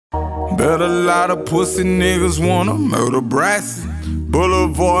Bet a lot of pussy niggas wanna murder Brasi.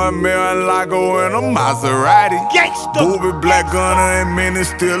 Boulevard, Mar-a-Lago, and a Maserati. Booby, black gunner, and men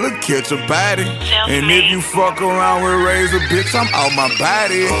still a catch a body. And if you fuck around with razor, bitch, I'm out my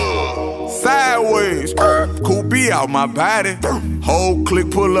body. Sideways, cool be out my body. Whole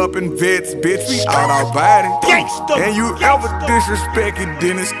clique pull up in vets, bitch, we out our body. And you ever disrespect it,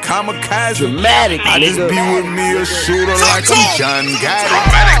 then it's kamikaze. Dramatic, I just be with me a shooter like I'm John Gotti.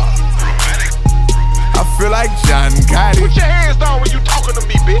 I feel like John Gotti. Put your hands down when you talking to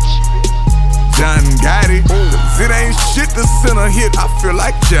me, bitch. John Gotti. It ain't shit to send a hit, I feel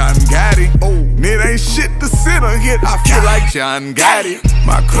like John Gotti. It ain't shit to send a hit, I feel like John Gotti.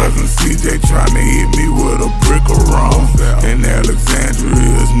 My cousin CJ tryna hit me with a brick of rum. In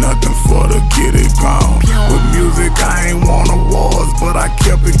Alexandria is nothing for the get it gone. With music I ain't won awards, but I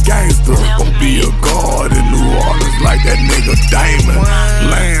kept it gangster. Gon' be a guard in New Orleans like that nigga Damon.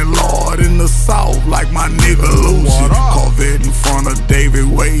 Landlord in the South like my nigga Lucy. Corvette in front of David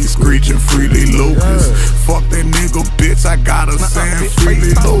Wade, screeching Freely Lucas. Fuck that nigga, bitch, I got a saying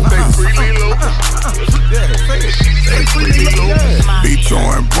Freely Lucas. Be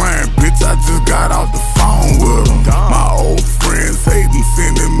throwing brand, bitch, I just got off the phone with him. My old friends hating,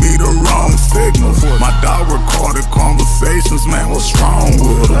 sending me the wrong signals. My dog recorded conversations, man, what's wrong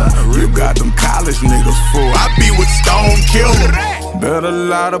with him? You got them college niggas full, I be with Stone Killer. Bet a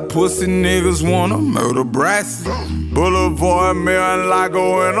lot of pussy niggas wanna murder Brasi. Boulevard,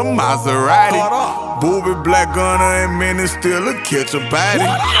 Mar-a-Lago, and a Maserati. Booby, black gunner, and men still a catch a body.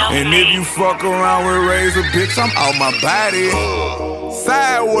 And if you fuck around with razor, bitch, I'm out my body.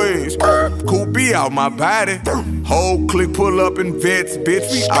 Sideways, cool be out my body. Whole clique pull up in vets, bitch,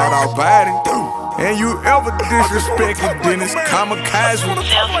 we out our body. And you ever disrespect it, then it's kamikaze.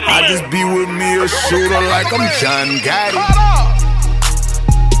 I just be with me a shooter like I'm John Gotti.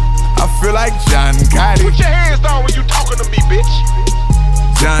 I feel like John Gotti. Put your hands down when you talking to me, bitch.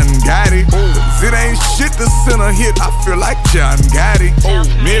 John Gotti. It ain't shit to send a hit, I feel like John Gotti.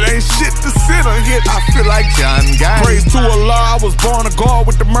 It ain't shit to send a hit, I feel like John Gotti. Praise to Allah, I was born a guard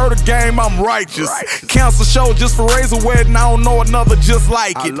with the murder game, I'm righteous. Cancel show just for Razor Wedding, I don't know another just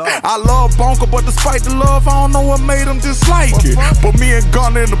like it. I love Bonker, but despite the love, I don't know what made him dislike it. But me and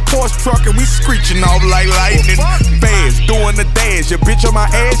Gunner in the Porsche truck and we screeching off like lightning. Fast, doing the dash, your bitch on my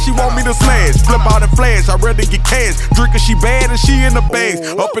ass, she want me to slash. Flip out and flash, I'd rather get cash. Drinking she bad and she in the bags.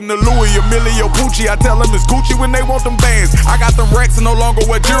 Up in the Louis, Emilio Pucci, I tell them it's Gucci when they want them bands. I got them racks and no longer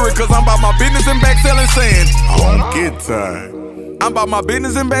wear jewelry, cause I'm about my business and back selling sand. I don't get tired. I'm about my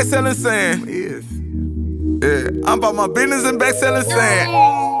business and back selling sand. Yeah, I'm about my business and back selling sand.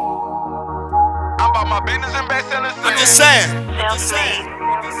 I'm about my business and back selling sand. I'm just saying.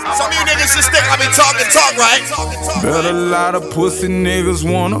 Some of you niggas just think I be talk, right? Bet a lot of pussy niggas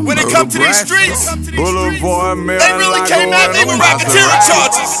wanna when it come to these streets, Boulevard, they really came at me with racketeering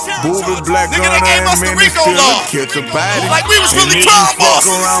charges. Booby, black Nigga, they gave us the RICO law. Like we was really crime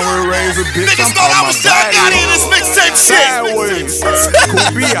bosses. Niggas thought I was John Gotti in this mixtape shit.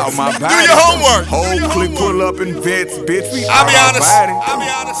 Be out my body. Do your homework. Whole clique pull up in vets, bitch. I'll be honest.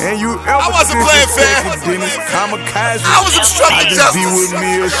 And you I wasn't playing fair. I was obstructing justice.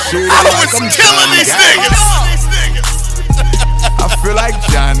 I was killing these niggas. I feel like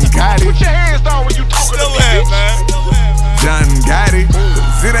John Gotti. Put your hands down when you talking to me, bitch. John Gotti.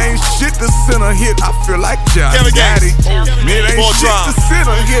 It ain't shit to send a hit, I feel like John Gotti. It ain't shit to send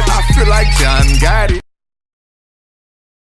a hit, I feel like John Gotti.